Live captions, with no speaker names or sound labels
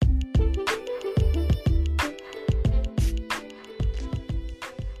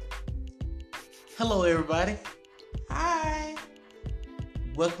Hello, everybody. Hi.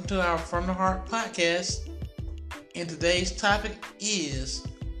 Welcome to our From the Heart podcast. And today's topic is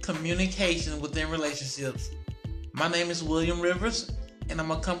communication within relationships. My name is William Rivers, and I'm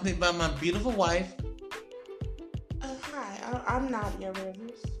accompanied by my beautiful wife. Hi, I'm Nadia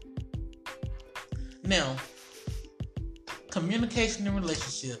Rivers. Now, communication in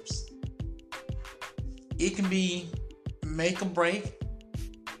relationships. It can be make or break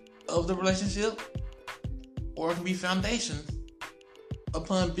of the relationship, or it can be foundation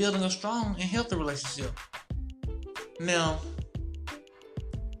upon building a strong and healthy relationship. Now,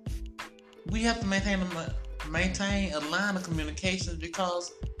 we have to maintain a line of communications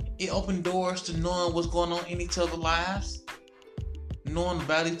because it opens doors to knowing what's going on in each other's lives, knowing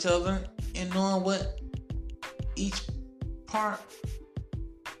about each other, and knowing what each part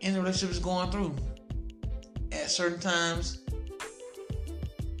in the relationship is going through at certain times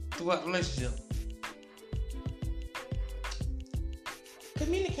throughout the relationship.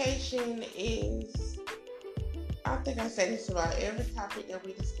 Communication is, I think I say this about every topic that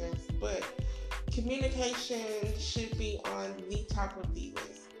we discuss, but communication should be on the top of the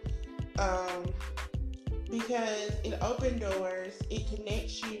list. Because it opens doors, it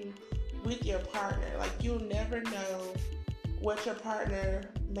connects you with your partner. Like, you'll never know what your partner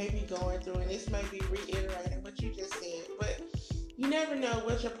may be going through, and this may be reiterating what you just said, but you never know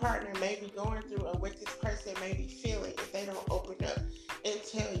what your partner may be going through or what this person may be feeling if they don't open up and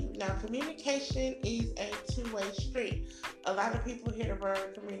tell you. Now, communication is a two-way street. A lot of people hear the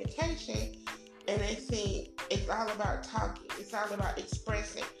word communication and they think it's all about talking, it's all about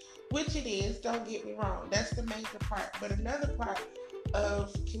expressing, which it is, don't get me wrong, that's the major part. But another part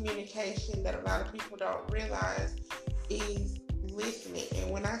of communication that a lot of people don't realize is listening. And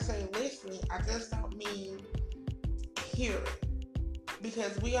when I say listening, I just don't mean hearing.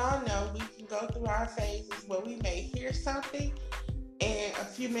 Because we all know we can go through our phases where we may hear something and a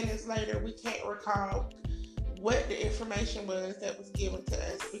few minutes later we can't recall what the information was that was given to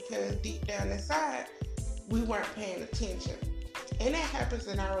us because deep down inside we weren't paying attention. And that happens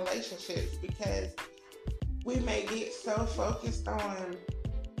in our relationships because we may get so focused on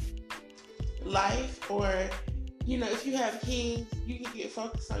life, or if you have kids, you can get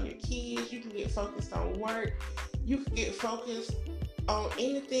focused on your kids, you can get focused on work, you can get focused on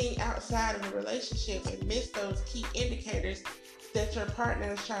anything outside of a relationship and miss those key indicators that your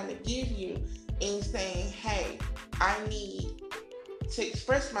partner is trying to give you and saying, hey, I need to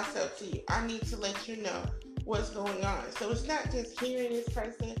express myself to you. I need to let you know what's going on. So it's not just hearing this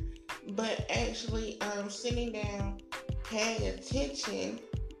person, but actually sitting down, paying attention,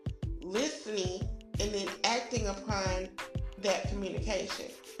 listening, and then acting upon that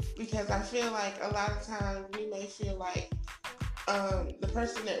communication. Because I feel like a lot of times we may feel like the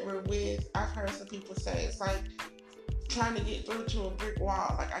person that we're with, I've heard some people say it's like trying to get through to a brick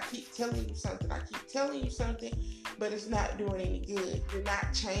wall. Like, I keep telling you something, but it's not doing any good. You're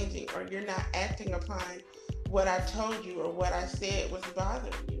not changing, or you're not acting upon what I told you or what I said was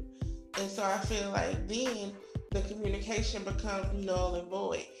bothering you. And so I feel like then the communication becomes null and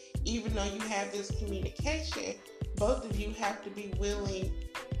void. Even though you have this communication, both of you have to be willing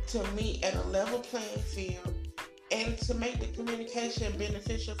to meet at a level playing field and to make the communication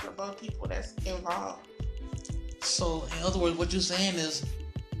beneficial for both people that's involved. So, in other words, what you're saying is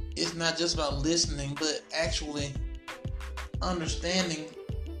it's not just about listening, but actually understanding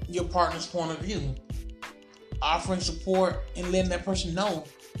your partner's point of view, offering support, and letting that person know,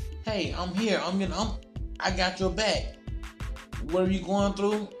 hey, I'm here. I got your back. Whatever you're going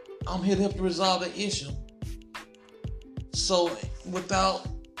through, I'm here to help you resolve the issue. So, without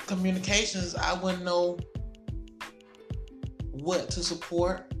communications, I wouldn't know what to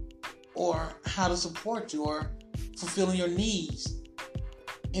support or how to support you or fulfilling your needs.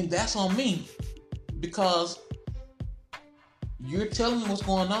 And that's on me, because you're telling me what's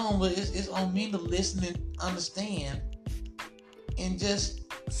going on, but it's on me to listen and understand and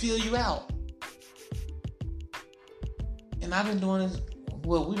just feel you out. And I've been doing this,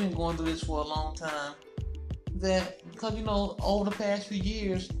 we've been going through this for a long time, that because over the past few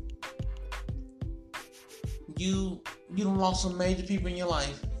years you done lost some major people in your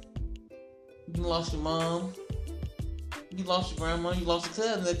life. You lost your mom, you lost your grandma, you lost your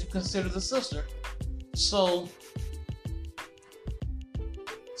cousin that you considered a sister. So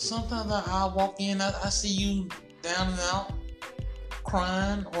sometimes I walk in, I see you down and out,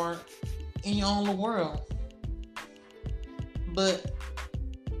 crying, or in your own little world. But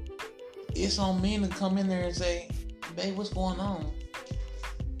it's on me to come in there and say, babe, what's going on?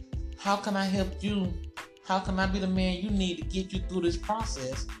 How can I help you? How can I be the man you need to get you through this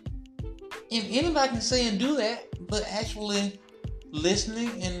process And anybody can say and do that, but actually listening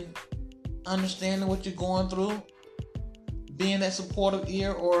and understanding what you're going through, being that supportive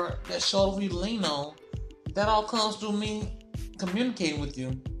ear or that shoulder for you to lean on, that all comes through me communicating with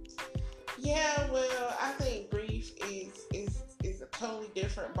you. Yeah, well, I think grief is a totally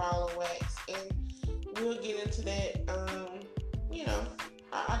different ball of wax, and we'll get into that. You know,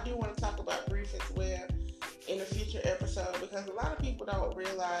 I do want to talk about grief as well in a future episode, because a lot of people don't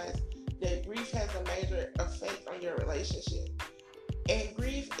realize that grief has a major effect on your relationship. And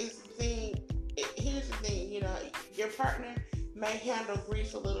grief is the thing. Here's the thing, you know, your partner may handle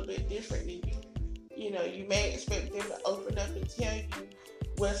grief a little bit different than you. You know, you may expect them to open up and tell you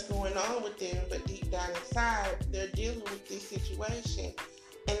what's going on with them, but deep down inside, they're dealing with this situation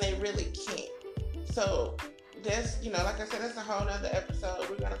and they really can't. So that's, you know, like I said, that's a whole nother episode.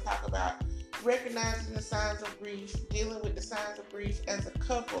 We're going to talk about recognizing the signs of grief, dealing with the signs of grief as a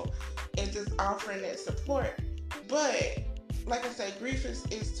couple, and just offering that support. But like I said, grief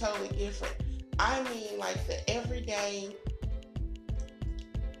is totally different. I mean, like the everyday,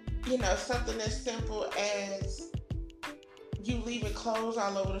 you know, something as simple as you leaving clothes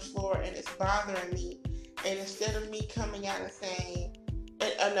all over the floor and it's bothering me, and instead of me coming out and saying,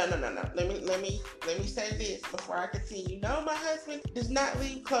 no. Let me say this before I continue. No, my husband does not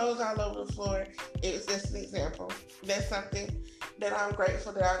leave clothes all over the floor. It was just an example. That's something that I'm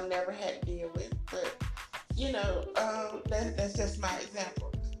grateful that I've never had to deal with. But you know, that's just my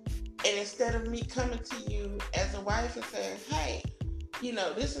example. And instead of me coming to you as a wife and saying, hey, you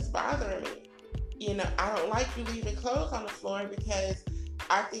know, this is bothering me. You know, I don't like you leaving clothes on the floor because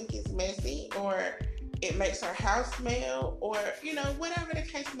I think it's messy, or it makes our house smell, or, you know, whatever the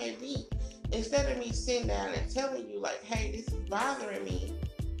case may be. Instead of me sitting down and telling you, like, hey, this is bothering me,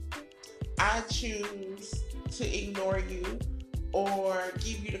 I choose to ignore you or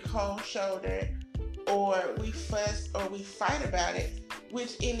give you the cold shoulder, or we fuss or we fight about it,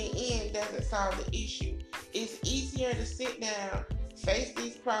 which in the end doesn't solve the issue. It's easier to sit down, face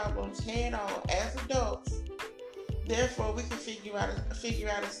these problems head on as adults. Therefore, we can figure out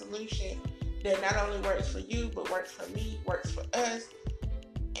a solution that not only works for you, but works for me, works for us,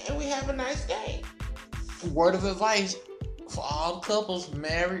 and we have a nice day. Word of advice for all couples,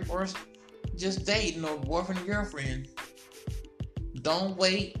 married or just dating, or boyfriend and girlfriend: don't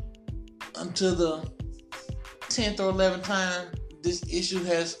wait until the 10th or 11th time this issue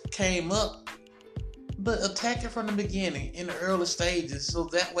has came up, but attack it from the beginning in the early stages, so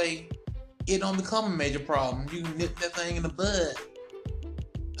that way it don't become a major problem. You can nip that thing in the bud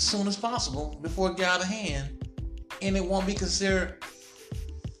as soon as possible before it get out of hand, and it won't be considered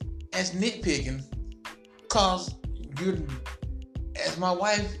as nitpicking, cause you, as my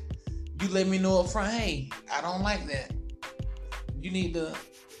wife, you let me know up front, hey, I don't like that. You need to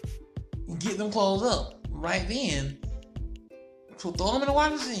get them clothes up right then. So throw them in the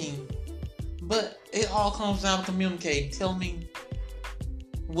washing machine. But it all comes down to communicating. Tell me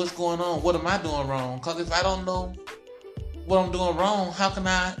what's going on. What am I doing wrong? Because if I don't know what I'm doing wrong, how can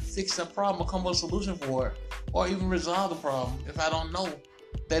I fix the problem or come up with a solution for it? Or even resolve the problem if I don't know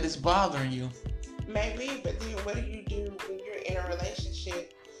that it's bothering you? Maybe, but then what do you do when you're in a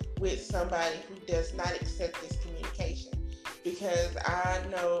relationship with somebody who does not accept this communication? Because I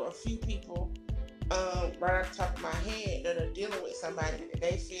know a few people, right off the top of my head, that are dealing with somebody that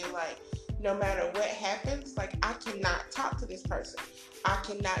they feel like no matter what happens, like, I cannot talk to this person. I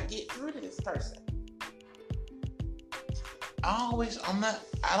cannot get through to this person. I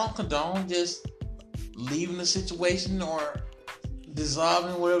don't condone just leaving the situation or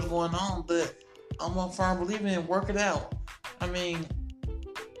dissolving whatever's going on, but I'm a firm believer in work it out. I mean,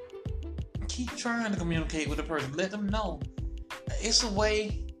 keep trying to communicate with the person. Let them know. It's a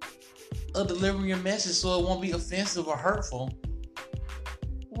way of delivering your message so it won't be offensive or hurtful.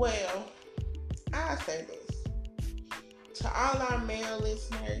 Well, I say this. To all our male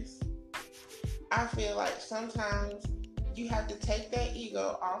listeners, I feel like sometimes you have to take that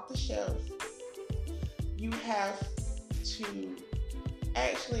ego off the shelf. You have to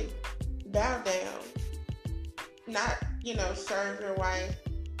actually bow down. Not, serve your wife,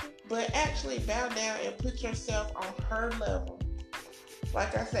 but actually bow down and put yourself on her level.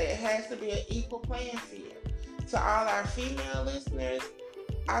 Like I say, it has to be an equal playing field. To all our female listeners,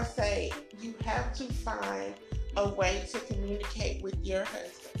 I say you have to find a way to communicate with your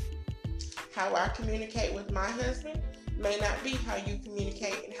husband. How I communicate with my husband may not be how you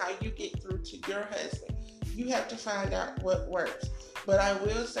communicate and how you get through to your husband. You have to find out what works. But I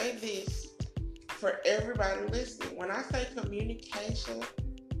will say this for everybody listening. When I say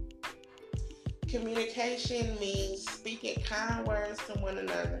communication means speaking kind words to one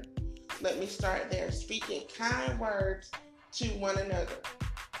another, Let me start there. Speaking kind words to one another.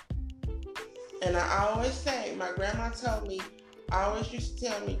 And I always say, my grandma told me, always used to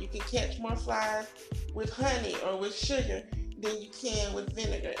tell me, you can catch more flies with honey or with sugar than you can with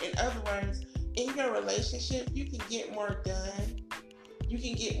vinegar. In other words, in your relationship, you can get more done. You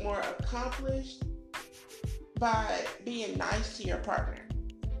can get more accomplished by being nice to your partner.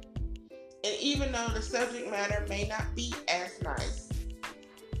 And even though the subject matter may not be as nice,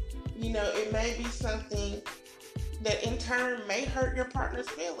 it may be something that in turn may hurt your partner's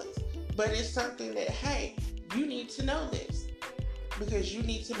feelings. But it's something that, hey, you need to know this because you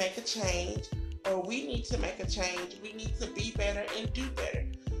need to make a change, or we need to make a change. We need to be better and do better.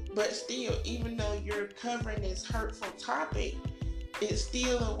 But still, even though you're covering this hurtful topic, it's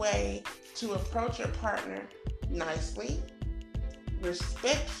still a way to approach your partner nicely,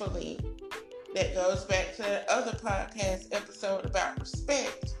 respectfully. That goes back to the other podcast episode about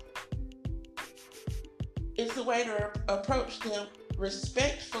respect. It's a way to approach them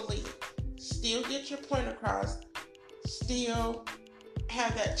respectfully, still get your point across, still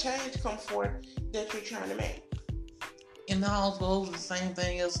have that change come forth that you're trying to make. And that also goes the same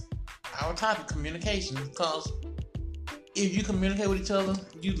thing as our topic, communication. Because if you communicate with each other,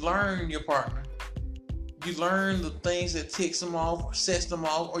 you learn your partner. You learn the things that ticks them off or sets them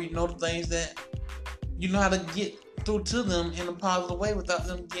off, or you know the things that you know how to get through to them in a positive way without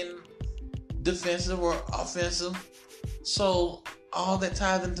them getting defensive or offensive. So all that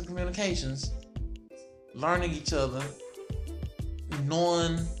ties into communications. Learning each other,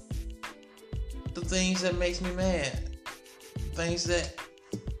 knowing the things that makes me mad, things that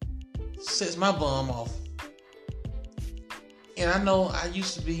sets my bum off. And I know I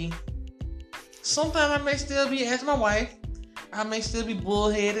used to be, sometimes I may still be, as my wife, I may still be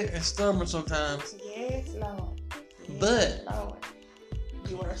bullheaded and stubborn sometimes. Yes, Lord. Yes, But Lord,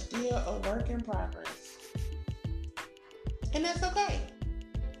 you are still a work in progress. And that's okay.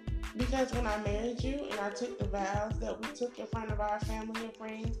 Because when I married you and I took the vows that we took in front of our family and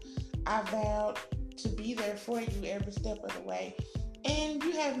friends, I vowed to be there for you every step of the way. And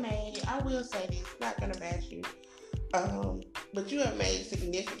you have made, I will say this, not going to bash you, but you have made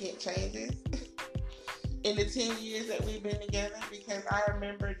significant changes in the 10 years that we've been together, because I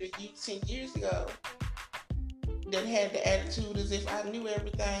remember the you 10 years ago that had the attitude as if I knew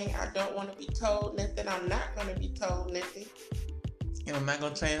everything. I don't want to be told nothing. I'm not going to be told nothing. And I'm not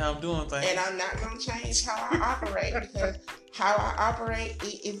going to change how I'm doing things. And I'm not going to change how I operate, because how I operate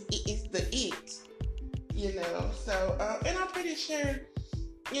is the it. So, and I'm pretty sure,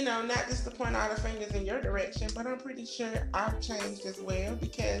 not just to point all the fingers in your direction, but I'm pretty sure I've changed as well,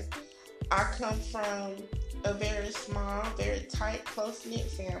 because I come from a very small, very tight, close-knit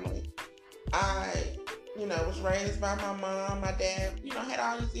family. I, was raised by my mom, my dad, had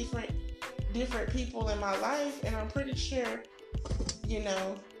all these different people in my life, and I'm pretty sure,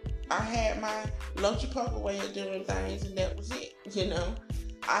 I had my Lochapoka way of doing things, and that was it,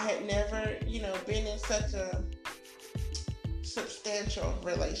 I had never, been in such a substantial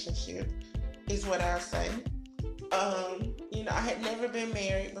relationship, is what I'll say. I had never been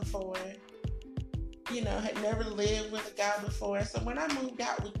married before, had never lived with a guy before. So when I moved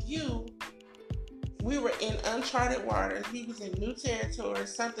out with you, we were in uncharted waters. We was in new territory,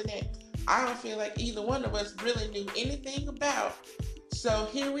 something that I don't feel like either one of us really knew anything about. So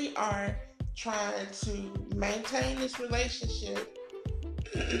here we are trying to maintain this relationship.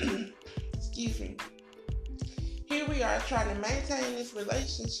 Excuse me. Here we are trying to maintain this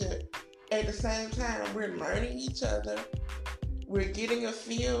relationship. At the same time, we're learning each other. We're getting a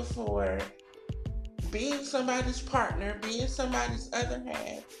feel for being somebody's partner, being somebody's other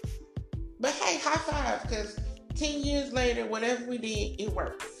half. But hey, high five, because 10 years later, whatever we did, it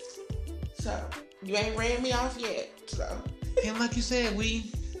worked. So, you ain't ran me off yet, so. And like you said,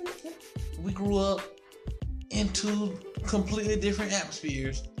 we grew up in two completely different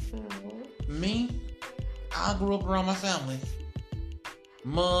atmospheres. Mm-hmm. Me, I grew up around my family.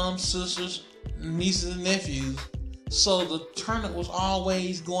 Mom, sisters, nieces, and nephews. So the tournament was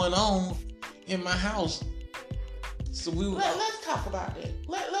always going on in my house. So let's talk about that.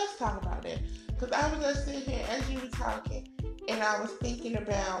 Let's talk about that. Because I was just sitting here as you were talking, and I was thinking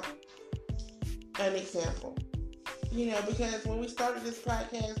about an example. Because when we started this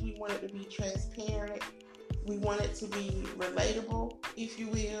podcast, we wanted to be transparent. We wanted to be relatable, if you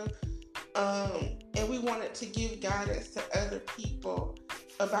will. And we wanted to give guidance to other people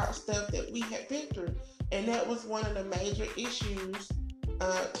about stuff that we had been through. And that was one of the major issues.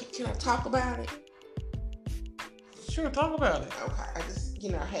 Can I talk about it? Sure, talk about it. Okay, I just,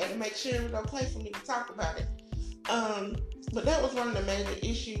 had to make sure it was okay for me to talk about it. But that was one of the major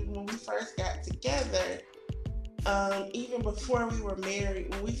issues when we first got together. Even before we were married,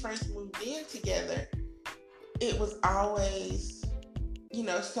 when we first moved in together, it was always,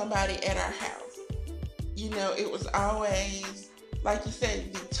 somebody at our house. It was always, like you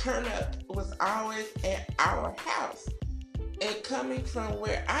said, the turn up was always at our house. And coming from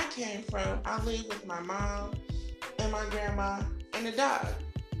where I came from, I lived with my mom and my grandma and a dog.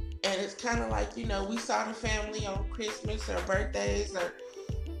 And it's kind of like, we saw the family on Christmas or birthdays or,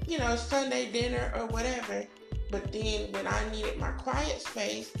 Sunday dinner or whatever. But then when I needed my quiet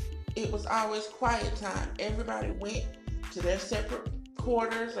space, it was always quiet time. Everybody went to their separate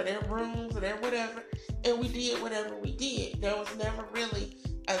quarters or their rooms or their whatever, and we did whatever we did. There was never really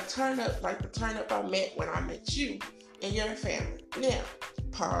a turn up like the turn up I met when I met you and your family. Now,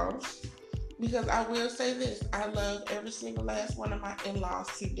 pause. Because I will say this, I love every single last one of my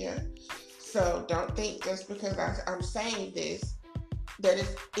in-laws to death. So don't think just because I'm saying this, that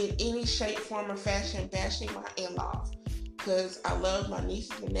it's in any shape, form, or fashion bashing my in-laws. Because I love my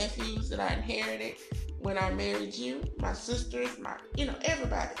nieces and nephews that I inherited when I married you, my sisters,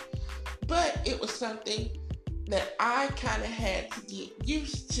 everybody. But it was something that I kind of had to get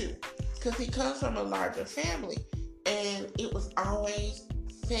used to. Because he comes from a larger family. And it was always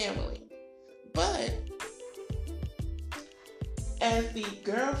family. But as the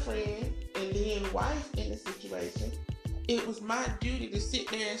girlfriend and then wife in the situation, it was my duty to sit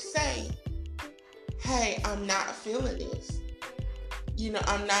there and say, hey, I'm not feeling this.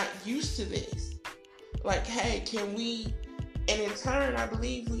 I'm not used to this. Like, hey, can we? And in turn, I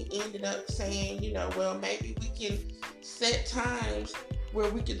believe we ended up saying, well, maybe we can set times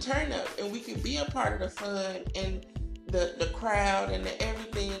where we can turn up and we can be a part of the fun and the crowd and the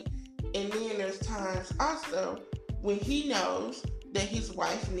everything. And then there's times also when he knows that his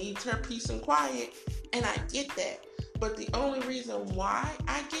wife needs her peace and quiet, and I get that. But the only reason why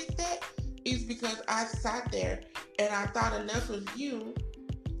I get that is because I sat there and I thought enough of you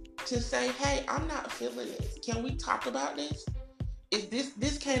to say, hey, I'm not feeling this. Can we talk about this?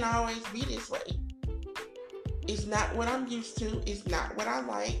 This can't always be this way. It's not what I'm used to. It's not what I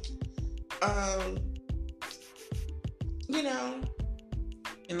like.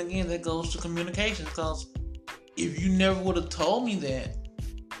 And again, that goes to communication, because if you never would have told me that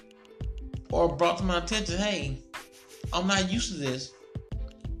or brought to my attention, hey, I'm not used to this,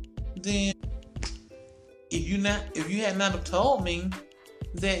 then if you had not have told me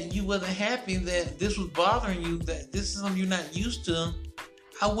that you wasn't happy, that this was bothering you, that this is something you're not used to,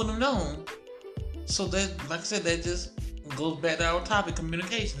 I wouldn't have known. So that, like I said, that just goes back to our topic,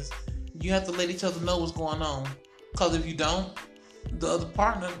 communications. You have to let each other know what's going on, because if you don't, the other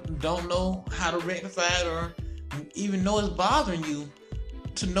partner don't know how to rectify it or even know it's bothering you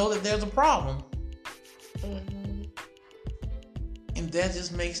to know that there's a problem. Mm-hmm. And that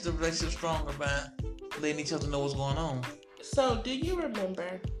just makes the relationship stronger by letting each other know what's going on. So, do you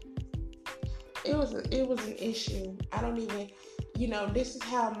remember? It was an issue. I don't even, this is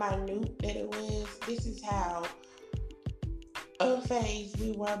how minute that it was. This is how unfazed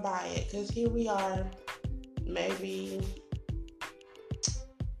we were by it. Because here we are, maybe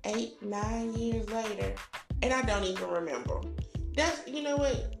 8-9 years later, and I don't even remember. That's, you know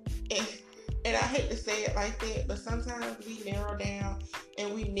what? And I hate to say it like that, but sometimes we narrow down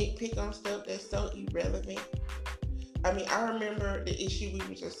and we nitpick on stuff that's so irrelevant. I mean, I remember the issue we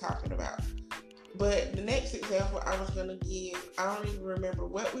were just talking about. But the next example I was going to give, I don't even remember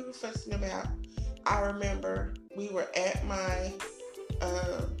what we were fussing about. I remember we were at my,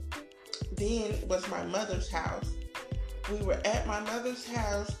 then was my mother's house. We were at my mother's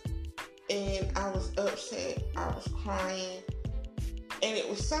house and I was upset. I was crying. And it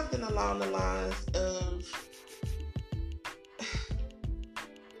was something along the lines of,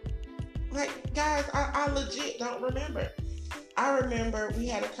 like, guys, I legit don't remember. I remember we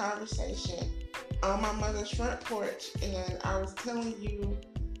had a conversation on my mother's front porch, and I was telling you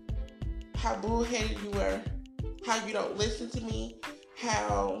how bullheaded you were, how you don't listen to me,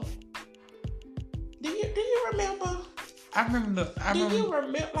 how... Do you remember? I remember. Do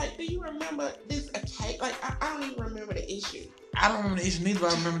you remember this occasion? Like, I don't even remember the issue. I don't remember the issue neither,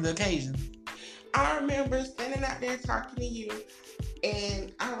 but I remember the occasion. I remember standing out there talking to you,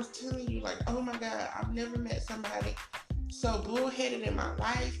 and I was telling you, like, oh my God, I've never met somebody so bullheaded in my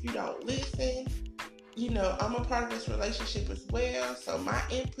life. You don't listen. I'm a part of this relationship as well, so my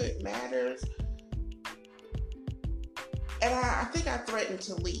input matters. And I think I threatened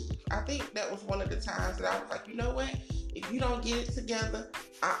to leave. I think that was one of the times that I was like, you know what? If you don't get it together,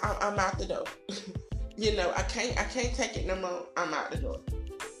 I'm out the door. I can't take it no more. I'm out the door.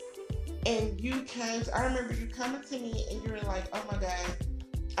 And I remember you coming to me and you were like, oh my God,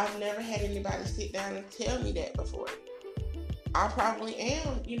 I've never had anybody sit down and tell me that before. I probably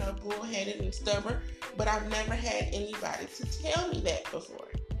am, bullheaded and stubborn, but I've never had anybody to tell me that before.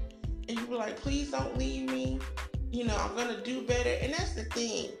 And you were like, please don't leave me. I'm going to do better. And that's the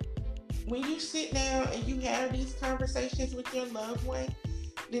thing. When you sit down and you have these conversations with your loved one,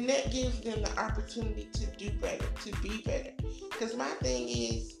 then that gives them the opportunity to do better, to be better. Because my thing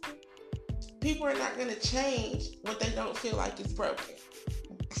is, people are not going to change what they don't feel like is broken.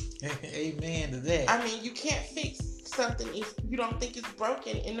 Amen to that. I mean, you can't fix something if you don't think it's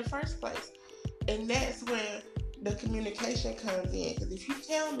broken in the first place. And that's where the communication comes in. Because if you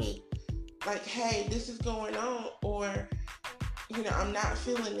tell me, like, hey, this is going on, or, I'm not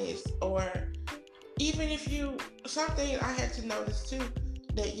feeling this, or even if something I had to notice too,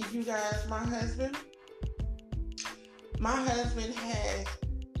 that you guys, my husband has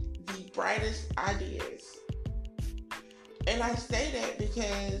the brightest ideas. And I say that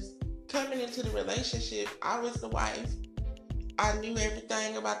because coming into the relationship, I was the wife. I knew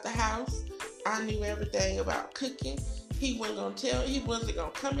everything about the house. I knew everything about cooking. He wasn't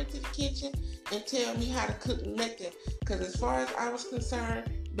going to come into the kitchen and tell me how to cook nothing. Because as far as I was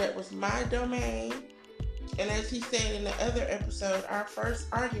concerned, that was my domain. And as he said in the other episode, our first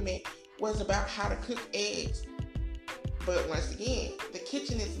argument was about how to cook eggs. But once again, the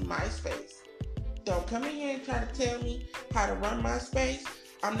kitchen is my space. Don't come in here and try to tell me how to run my space.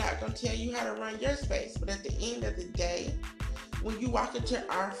 I'm not going to tell you how to run your space. But at the end of the day, when you walk into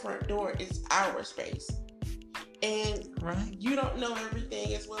our front door, it's our space. And you don't know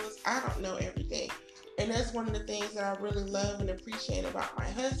everything as well as I don't know everything. And that's one of the things that I really love and appreciate about my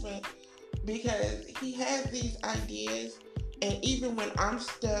husband, because he has these ideas. And even when I'm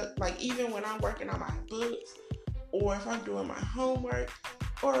stuck, like even when I'm working on my books, or if I'm doing my homework,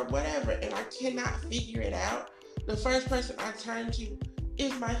 or whatever, and I cannot figure it out, the first person I turn to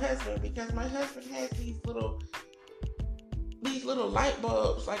is my husband, because my husband has these little light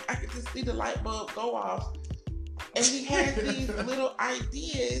bulbs. Like I could just see the light bulb go off, and he has these little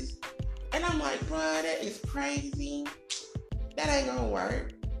ideas, and I'm like, bro, that is crazy. That ain't gonna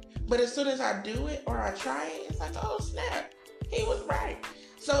work. But as soon as I do it or I try it, it's like, oh snap, he was right.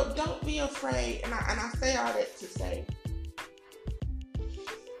 So don't be afraid, and I say all that to say,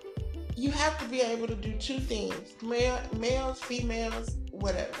 you have to be able to do two things. Males, females,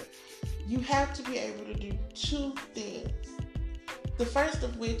 whatever. You have to be able to do two things. The first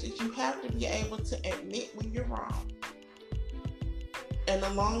of which is you have to be able to admit when you're wrong. And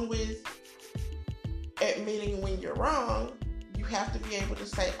along with admitting when you're wrong, you have to be able to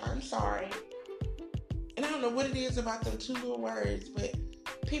say, I'm sorry. And I don't know what it is about them two little words, but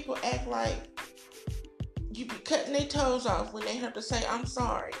people act like you be cutting their toes off when they have to say, I'm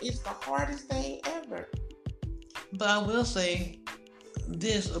sorry. It's the hardest thing ever. But I will say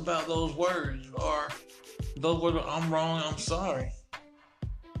this about those words, I'm wrong, I'm sorry.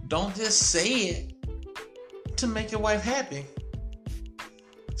 Don't just say it to make your wife happy.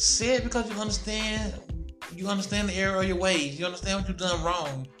 Say it because you understand the error of your ways. You understand what you've done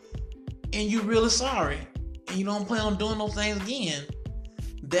wrong. And you're really sorry. And you don't plan on doing those things again.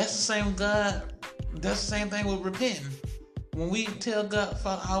 That's the same God. That's the same thing with repenting. When we tell God,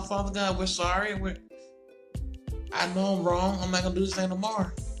 our Father God, we're sorry. I know I'm wrong. I'm not going to do this thing tomorrow.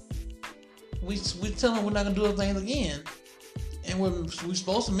 We tell him we're not going to do those things again. And we're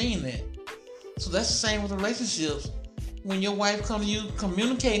supposed to mean that. So that's the same with relationships. When your wife comes to you,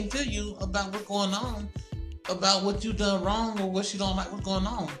 communicating to you about what's going on, about what you've done wrong or what you don't like what's going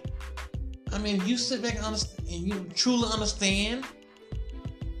on. I mean, if you sit back and you truly understand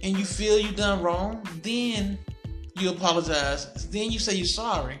and you feel you done wrong, then you apologize. Then you say you're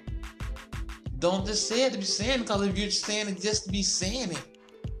sorry. Don't just say it to be saying it, because if you're saying it just to be saying it,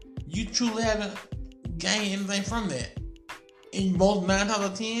 you truly haven't gained anything from that. And most 9 times out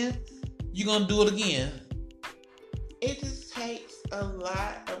of 10, you're going to do it again. It just takes a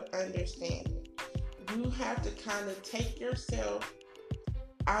lot of understanding. You have to kind of take yourself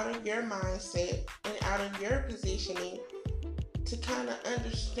out of your mindset and out of your positioning to kind of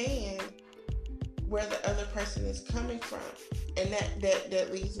understand where the other person is coming from. And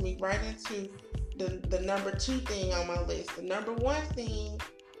that leads me right into the number 2 thing on my list. The number 1 thing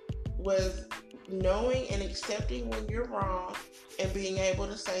was knowing and accepting when you're wrong and being able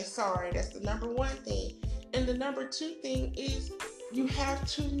to say sorry. That's the number 1 thing. And the number 2 thing is you have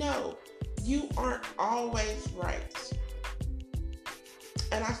to know you aren't always right.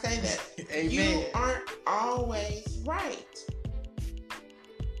 And I say that. Amen. You aren't always right.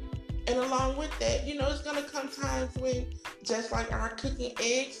 And along with that, it's going to come times when just like our cooking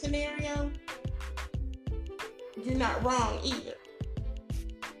egg scenario, you're not wrong either.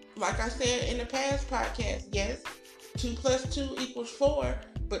 Like I said in the past podcast, yes, 2 plus 2 equals 4,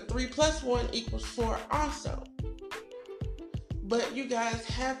 but 3 plus 1 equals 4 also. But you guys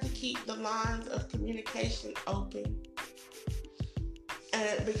have to keep the lines of communication open.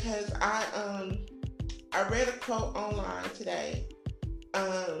 And because I read a quote online today,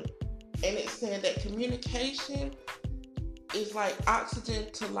 and it said that communication is like oxygen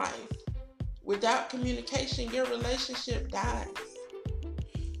to life. Without communication, your relationship dies.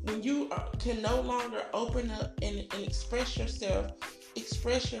 When you can no longer open up and express yourself,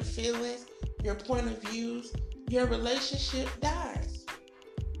 express your feelings, your point of views, your relationship dies.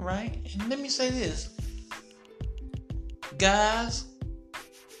 Right? And let me say this. Guys,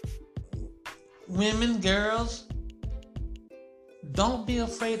 women, girls, don't be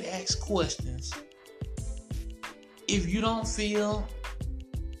afraid to ask questions. If you don't feel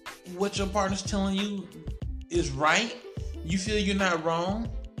what your partner's telling you is right, you feel you're not wrong,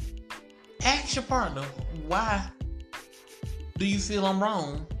 ask your partner, why do you feel I'm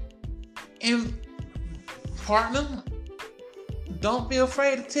wrong? And partner, don't be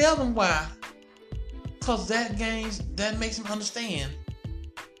afraid to tell them why. Because that makes them understand.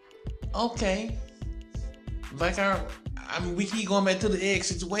 Okay. Like we keep going back to the egg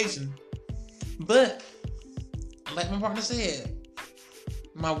situation. But, like my partner said,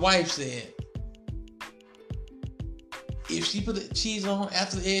 my wife said, if she put the cheese on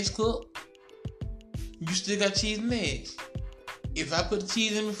after the eggs cook, you still got cheese and eggs. If I put the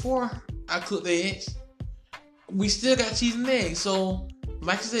cheese in before I cook the eggs, we still got cheese and eggs. So,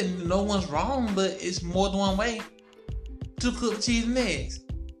 like I said, no one's wrong, but it's more than one way to cook cheese and eggs.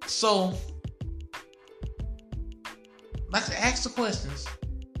 So, like to ask the questions.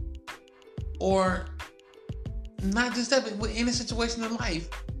 Or, not just that, but with any situation in life.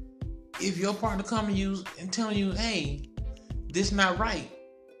 If your partner come to you and telling you, hey, this not right,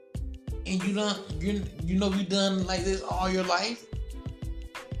 and you done like this all your life,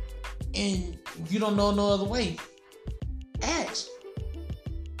 and you don't know no other way, ask,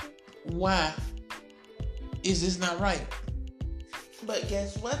 why is this not right? But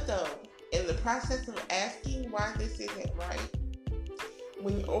guess what though? In the process of asking why this isn't right,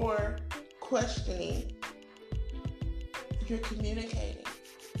 when you're questioning, you're communicating.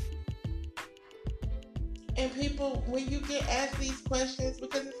 And people, when you get asked these questions,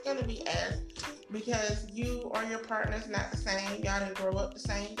 because it's going to be asked, because you or your partner's not the same, y'all didn't grow up the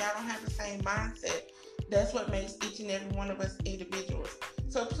same, y'all don't have the same mindset. That's what makes each and every one of us individuals.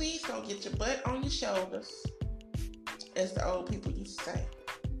 So please don't get your butt on your shoulders, as the old people used to say,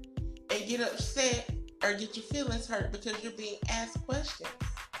 and get upset or get your feelings hurt because you're being asked questions.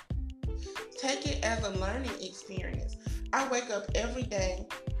 Take it as a learning experience. I wake up every day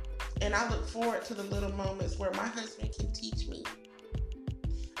and I look forward to the little moments where my husband can teach me.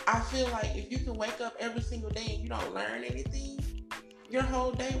 I feel like if you can wake up every single day and you don't learn anything, your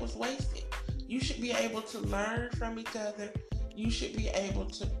whole day was wasted. You should be able to learn from each other. You should be able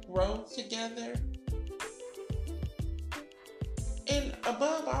to grow together. And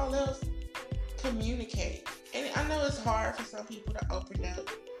above all else, communicate. And I know it's hard for some people to open up.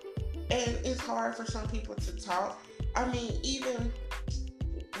 And it's hard for some people to talk. I mean, even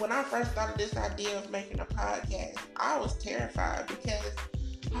when I first started this idea of making a podcast, I was terrified because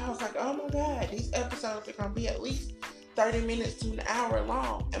I was like, oh my God, these episodes are going to be at least 30 minutes to an hour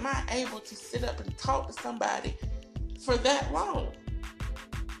long. Am I able to sit up and talk to somebody for that long?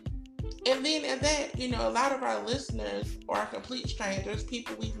 And then at that, a lot of our listeners are complete strangers,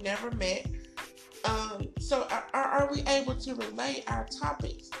 people we've never met. So are we able to relate our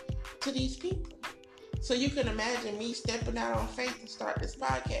topics to these people? So you can imagine me stepping out on faith to start this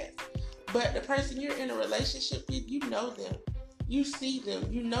podcast. But the person you're in a relationship with, you know them. You see them.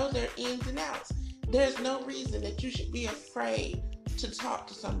 You know their ins and outs. There's no reason that you should be afraid to talk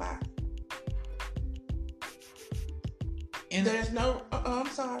to somebody. And there's no... I'm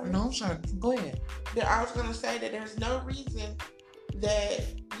sorry. No, I'm sorry. Go ahead. I was going to say that there's no reason that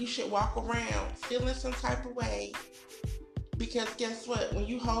you should walk around feeling some type of way. Because guess what? When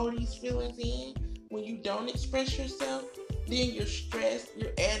you hold these feelings in, when you don't express yourself, then you're stressed.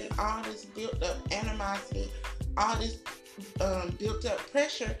 You're adding all this built up animosity, all this built up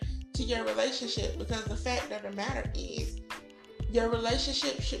pressure to your relationship. Because the fact of the matter is, your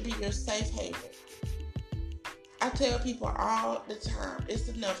relationship should be your safe haven. I tell people all the time, it's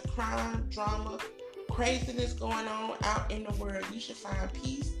enough crime, drama, craziness going on out in the world. You should find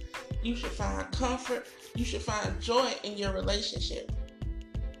peace. You should find comfort. You should find joy in your relationship.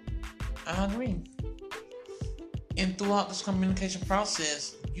 I agree. And throughout this communication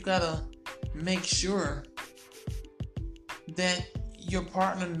process, you gotta make sure that your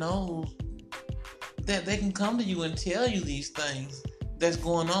partner knows that they can come to you and tell you these things that's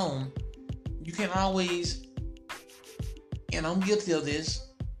going on. You can't always, and I'm guilty of this,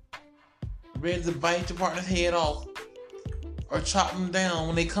 ready to bite your partner's head off or chop them down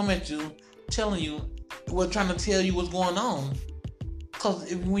when they come at you, telling you, trying to tell you what's going on.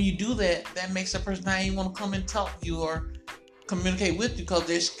 Because when you do that, that makes that person not even want to come and talk to you or communicate with you because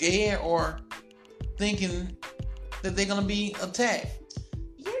they're scared or thinking that they're going to be attacked.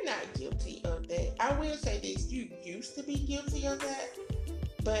 You're not guilty of that. I will say this, you used to be guilty of that,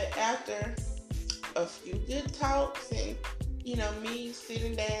 but after a few good talks and, me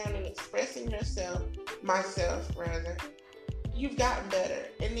sitting down and expressing myself, you've gotten better.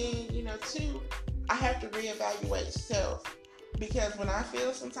 And then, too, I have to reevaluate self. Because when I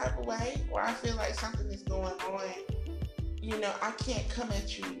feel some type of way or I feel like something is going on, I can't come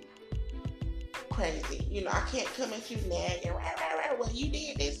at you crazy. I can't come at you nagging, well, you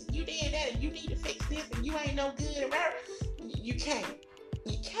did this and you did that and you need to fix this and you ain't no good. You can't.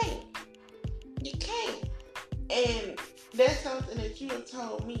 And that's something that you have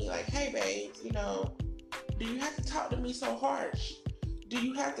told me, like, hey, babes, do you have to talk to me so harsh? Do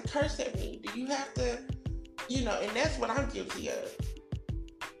you have to curse at me? Do you have to... and that's what I'm guilty of.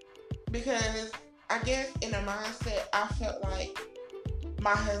 Because I guess in a mindset, I felt like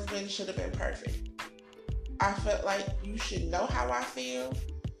my husband should have been perfect. I felt like you should know how I feel.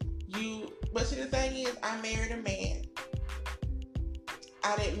 But see, the thing is, I married a man.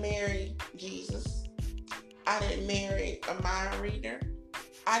 I didn't marry Jesus. I didn't marry a mind reader.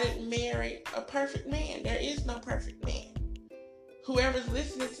 I didn't marry a perfect man. There is no perfect man. Whoever's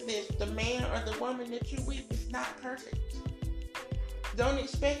listening to this, the man or the woman that you're with is not perfect. Don't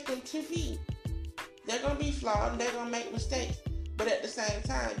expect them to be. They're going to be flawed and they're going to make mistakes. But at the same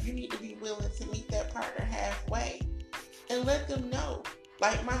time, you need to be willing to meet that partner halfway and let them know.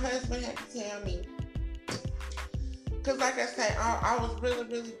 Like my husband had to tell me. Because like I said, I was really,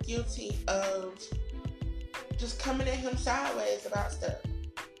 really guilty of just coming at him sideways about stuff.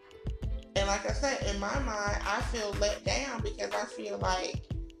 And like I said, in my mind, I feel let down because I feel like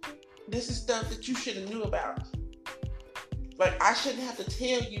this is stuff that you should have knew about. Like, I shouldn't have to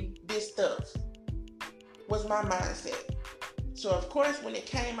tell you this stuff, was my mindset. So, of course, when it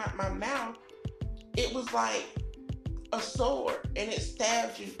came out my mouth, it was like a sword, and it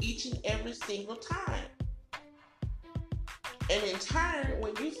stabbed you each and every single time. And in turn,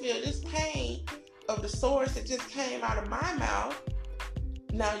 when you feel this pain of the swords that just came out of my mouth,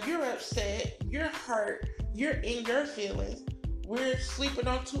 now you're upset, you're hurt, you're in your feelings, we're sleeping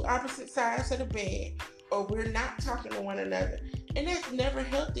on two opposite sides of the bed, or we're not talking to one another. And that's never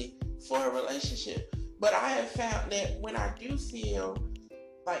healthy for a relationship. But I have found that when I do feel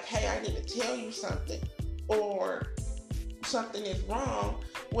like, hey, I need to tell you something, or something is wrong,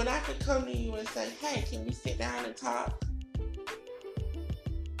 when I could come to you and say, hey, can we sit down and talk?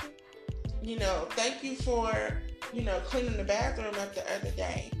 Thank you for cleaning the bathroom up the other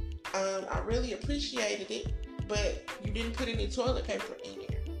day. I really appreciated it, but you didn't put any toilet paper in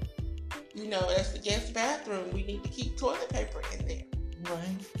there. That's the guest bathroom. We need to keep toilet paper in there.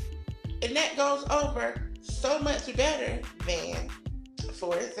 Right. And that goes over so much better than,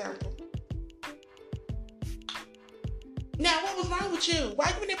 for example, now what was wrong with you?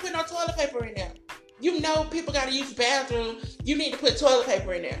 Why you didn't put no toilet paper in there? People got to use the bathroom. You need to put toilet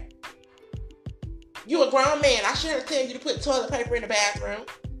paper in there. You a grown man. I shouldn't tell you to put toilet paper in the bathroom.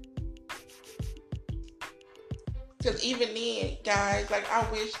 Because even then, guys, like, I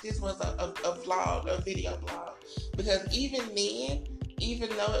wish this was a vlog, a video vlog. Because even then, even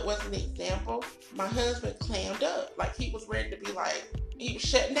though it was an example, my husband clammed up. Like, he was ready to be like, he was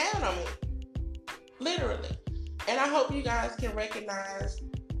shutting down on me. Literally. And I hope you guys can recognize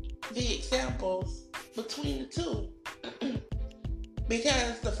the examples between the two.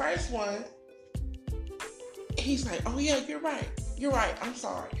 Because the first one, he's like, oh yeah, you're right, I'm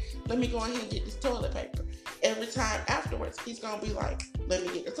sorry, let me go ahead and get this toilet paper. Every time afterwards, he's gonna be like, let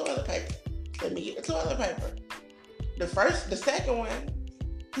me get the toilet paper. The second one,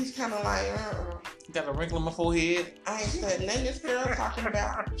 he's kind of like, Got a wrinkle in my forehead. I ain't said nothing this girl talking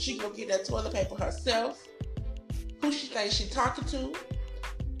about. She go get that toilet paper herself. Who she thinks she talking to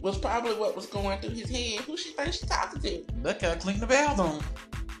was probably what was going through his head. Who she thinks she talking to? That guy cleaned the bathroom.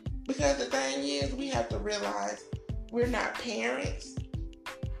 Because the thing is, we have to realize we're not parents.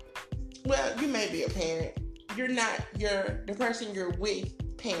 Well, you may be a parent. You're not the person you're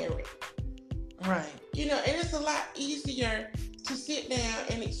with parent. Right. And it's a lot easier to sit down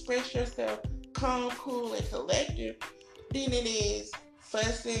and express yourself calm, cool, and collective than it is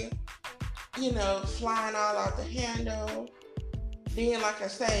fussing, flying all out the handle. Then, like I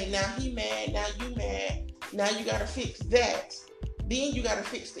say, now he mad, now you mad, now you gotta fix that. Then you gotta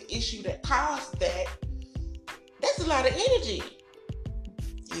fix the issue that caused that. That's a lot of energy.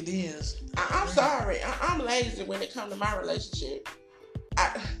 It is. I'm sorry. I'm lazy when it comes to my relationship.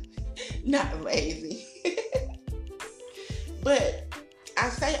 Not lazy. But I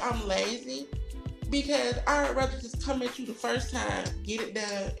say I'm lazy because I'd rather just come at you the first time, get it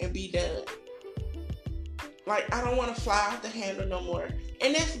done, and be done. Like, I don't want to fly off the handle no more.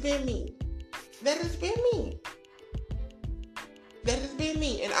 And that's been me. That has been me. That has been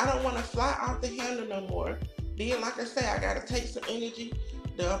me. And I don't want to fly off the handle no more. Then, like I say, I got to take some energy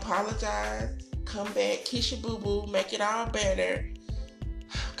to apologize, come back, kiss your boo-boo, make it all better.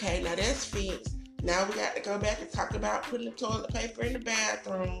 Okay, now that's fixed. Now we got to go back and talk about putting the toilet paper in the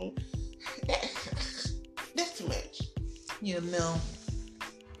bathroom. That's too much. Yeah, now,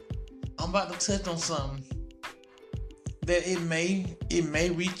 I'm about to touch on something that it may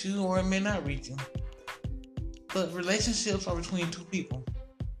reach you or it may not reach you. But relationships are between two people.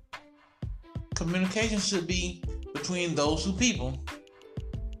 Communication should be between those two people.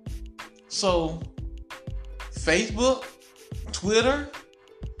 So, Facebook, Twitter,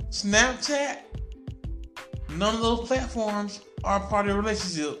 Snapchat, none of those platforms are part of a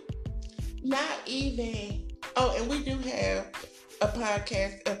relationship. Not even. Oh, and we do have a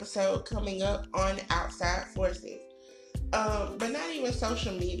podcast episode coming up on outside forces. But not even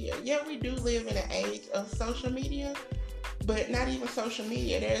social media. Yeah, we do live in an age of social media, but not even social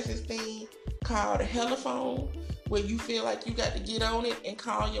media. There's this thing called a telephone where you feel like you got to get on it and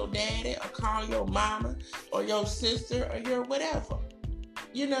call your daddy or call your mama or your sister or your whatever.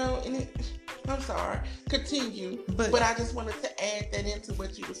 And I'm sorry. Continue. But I just wanted to add that into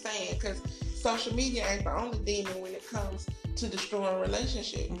what you were saying, because social media ain't the only demon when it comes to destroying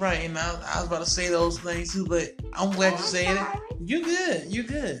relationships. Right, and I was about to say those things too, but I'm glad you said it. You're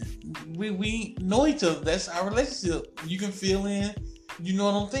good. We know each other. That's our relationship. You can feel in, you know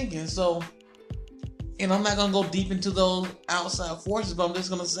what I'm thinking. So, and I'm not going to go deep into those outside forces, but I'm just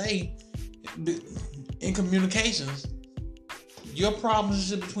going to say, in communications, your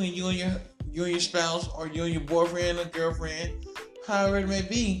problems is between you and your spouse, or you and your boyfriend or girlfriend, however it may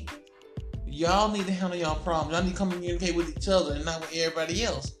be. Y'all need to handle y'all problems. Y'all need to communicate with each other and not with everybody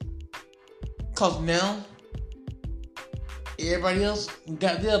else. Because now, everybody else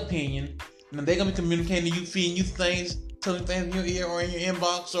got their opinion. And they're going to be communicating to you, feeding you things, telling things in your ear or in your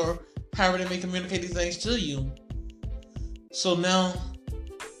inbox, or however they may communicate these things to you. So now,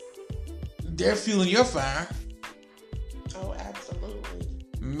 they're fueling your fire. Oh, absolutely.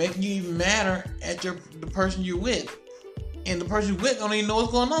 Making you even madder at the person you're with. And the person you're with don't even know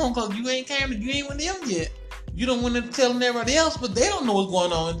what's going on, because you ain't with them yet. You don't want to tell everybody else, but they don't know what's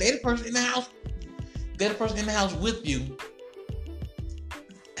going on. They're the person in the house. They're the person in the house with you.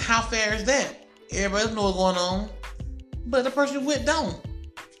 How fair is that? Everybody else knows what's going on, but the person you're with don't.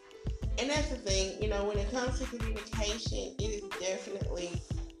 And that's the thing, when it comes to communication, it is definitely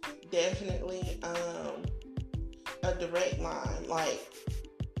a direct line. Like,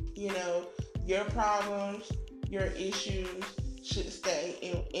 your problems, your issues should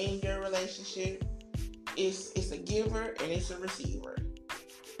stay in your relationship. It's a giver and it's a receiver.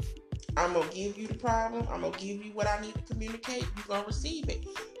 I'm going to give you the problem. I'm going to give you what I need to communicate. You're going to receive it.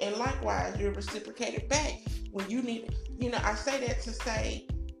 And likewise, you're reciprocated back. When you need, I say that to say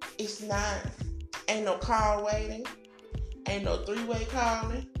ain't no call waiting. Ain't no three-way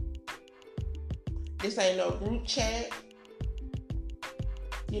calling. This ain't no group chat.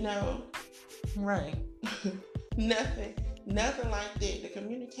 Right. Nothing like that. The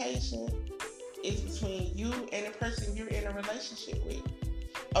communication is between you and the person you're in a relationship with.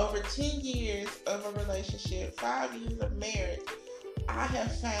 Over 10 years of a relationship, 5 years of marriage, I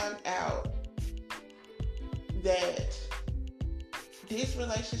have found out that this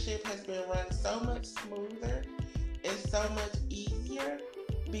relationship has been run so much smoother and so much easier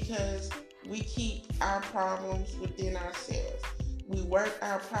because we keep our problems within ourselves. We work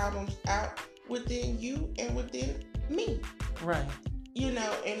our problems out within you and within me. Right.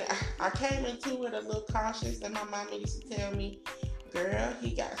 And I came into it a little cautious, and my mama used to tell me, girl,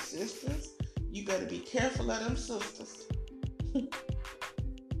 he got sisters. You better be careful of them sisters.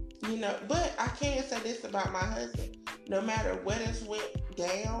 But I can say this about my husband. No matter what has went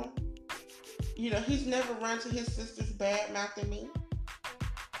down, he's never run to his sisters bad mouthing me.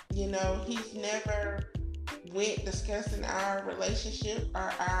 He's never went discussing our relationship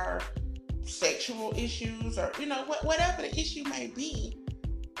or our sexual issues or, whatever the issue may be.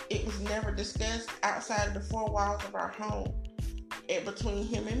 it was never discussed outside of the four walls of our home and between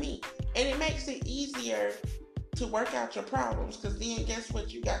him and me. And it makes it easier to work out your problems, because then guess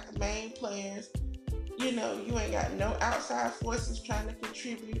what? You got the main players. You know, you ain't got no outside forces trying to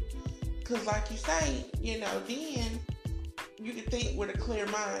contribute. Because like you say, you know, then you can think with a clear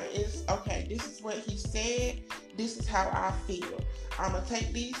mind. It's, okay, this is what he said. This is how I feel. I'm going to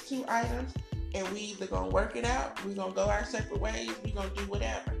take these two items and we either going to work it out. We're going to go our separate ways. We're going to do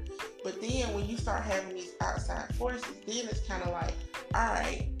whatever. But then when you start having these outside forces, then it's kind of like, all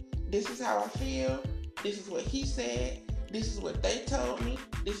right, this is how I feel. This is what he said. This is what they told me.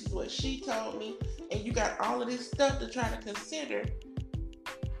 This is what she told me. And you got all of this stuff to try to consider.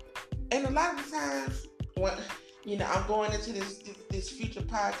 And a lot of the times, when, you know, I'm going into this future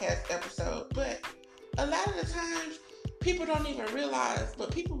podcast episode, but a lot of the times, people don't even realize,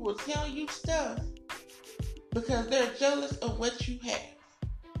 but people will tell you stuff because they're jealous of what you have.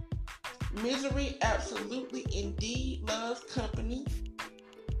 Misery absolutely indeed loves company.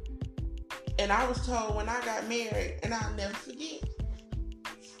 And I was told when I got married, and I'll never forget,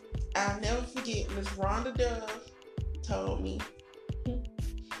 Miss Rhonda Dove told me,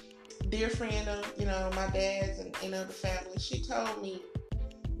 dear friend of, you know, my dad's and other family, she told me,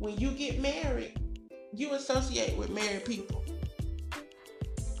 when you get married, you associate with married people.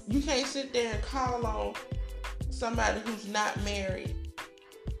 You can't sit there and call on somebody who's not married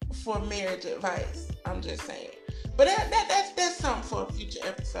for marriage advice. I'm just saying. But that's something for a future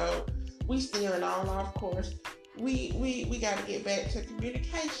episode. We steering all off course. We got to get back to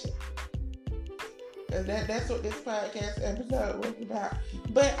communication. And that's what this podcast episode was about.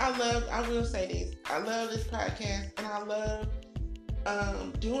 But I will say this. I love this podcast, and I love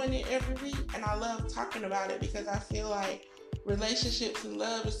doing it every week, and I love talking about it because I feel like relationships and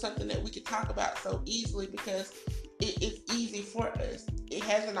love is something that we can talk about so easily because it's easy for us. It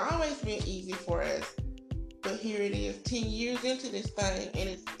hasn't always been easy for us, but here it is 10 years into this thing, and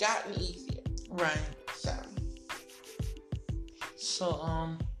it's gotten easier. Right.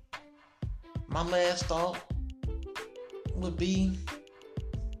 So, my last thought would be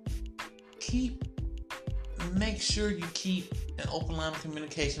make sure you keep an open line of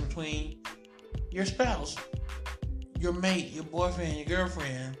communication between your spouse, your mate, your boyfriend, your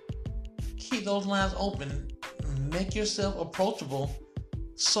girlfriend. Keep those lines open. Make yourself approachable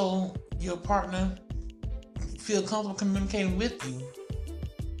so your partner feel comfortable communicating with you.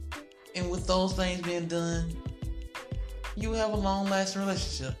 And with those things being done, you have a long-lasting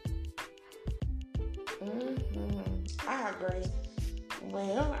relationship. I agree.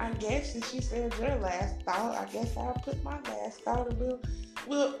 Well, I guess since you said your last thought, I guess I'll put my last thought, and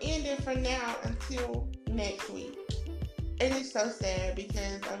we'll end it for now until next week. And it's so sad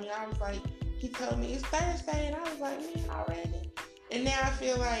because, I mean, I was like, he told me it's Thursday, and I was like, man, already? And now I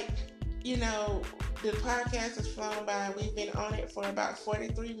feel like, you know, the podcast has flown by. We've been on it for about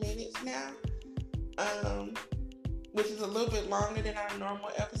 43 minutes now, which is a little bit longer than our normal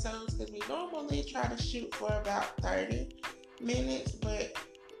episodes because we normally try to shoot for about 30 minutes, but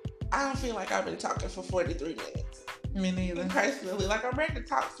I don't feel like I've been talking for 43 minutes. Me neither. Personally, like I'm ready to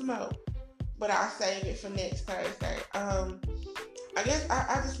talk some more, but I'll save it for next Thursday. I guess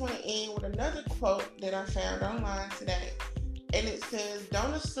I just want to end with another quote that I found online today, and it says,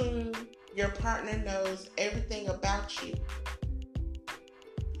 "Don't assume your partner knows everything about you,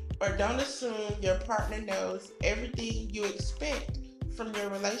 or don't assume your partner knows everything you expect from your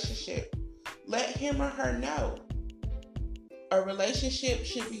relationship. Let him or her know. A relationship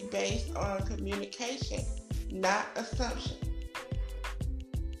should be based on communication, not assumption."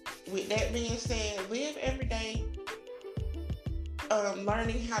 With that being said, live every day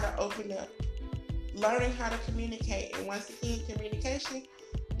learning how to open up, learning how to communicate. And once again, communication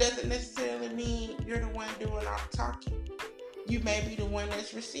doesn't necessarily mean you're the one doing all the talking. You may be the one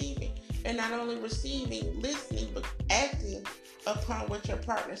that's receiving. And not only receiving, listening, but acting upon what your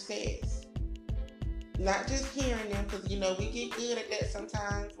partner says. Not just hearing them, because, you know, we get good at that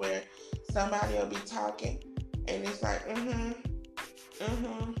sometimes where somebody will be talking and it's like,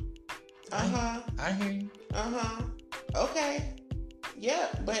 I hear you. Okay. Yeah,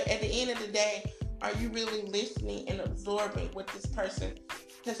 but at the end of the day, are you really listening and absorbing what this person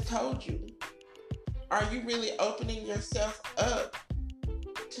has told you? Are you really opening yourself up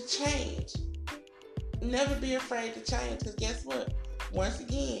to change? Never be afraid to change, because guess what? Once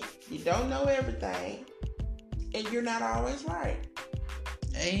again, you don't know everything, and you're not always right.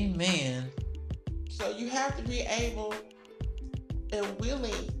 Amen. So you have to be able and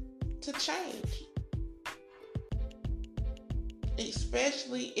willing to change.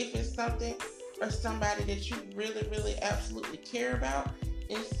 Especially if it's something or somebody that you really, really absolutely care about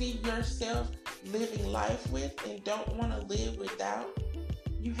and see yourself living life with and don't want to live without,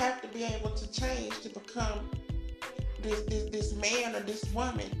 you have to be able to change to become this man or this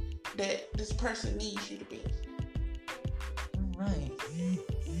woman that this person needs you to be. All right.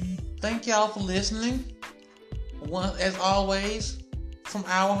 Thank y'all for listening. As always, from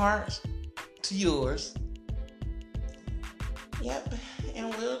our hearts to yours. Yep.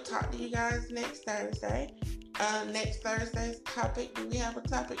 And we'll talk to you guys next Thursday. Next Thursday's topic. Do we have a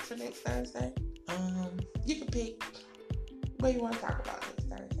topic for next Thursday? You can pick what you want to talk about next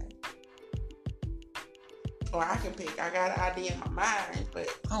Thursday. Or I can pick. I got an idea in my mind, but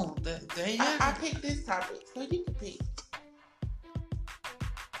there you go. I picked this topic, so you can pick.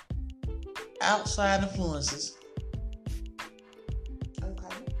 Outside influences.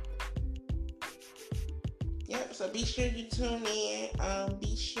 Okay. Yep. So be sure you tune in.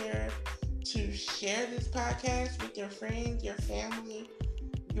 Be sure to share this podcast with your friends, your family,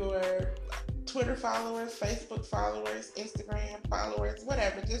 your Twitter followers, Facebook followers, Instagram followers,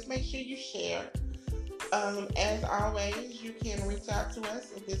 whatever. Just make sure you share. As always, you can reach out to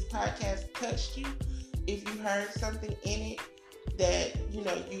us if this podcast touched you. If you heard something in it that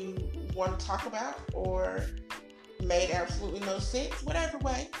you want to talk about or made absolutely no sense, whatever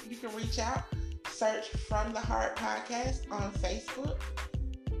way, you can reach out. Search From the Heart Podcast on Facebook.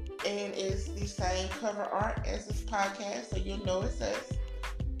 And it's the same cover art as this podcast, so you'll know it's us.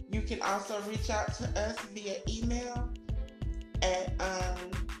 You can also reach out to us via email at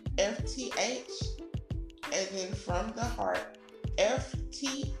FTH, as in From the Heart,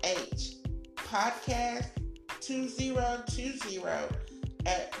 FTH podcast 2020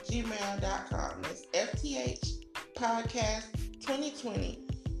 at gmail.com. That's FTH podcast 2020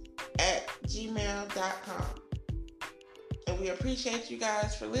 at gmail.com. And we appreciate you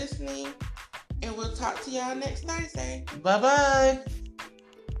guys for listening. And we'll talk to y'all next Thursday. Bye-bye.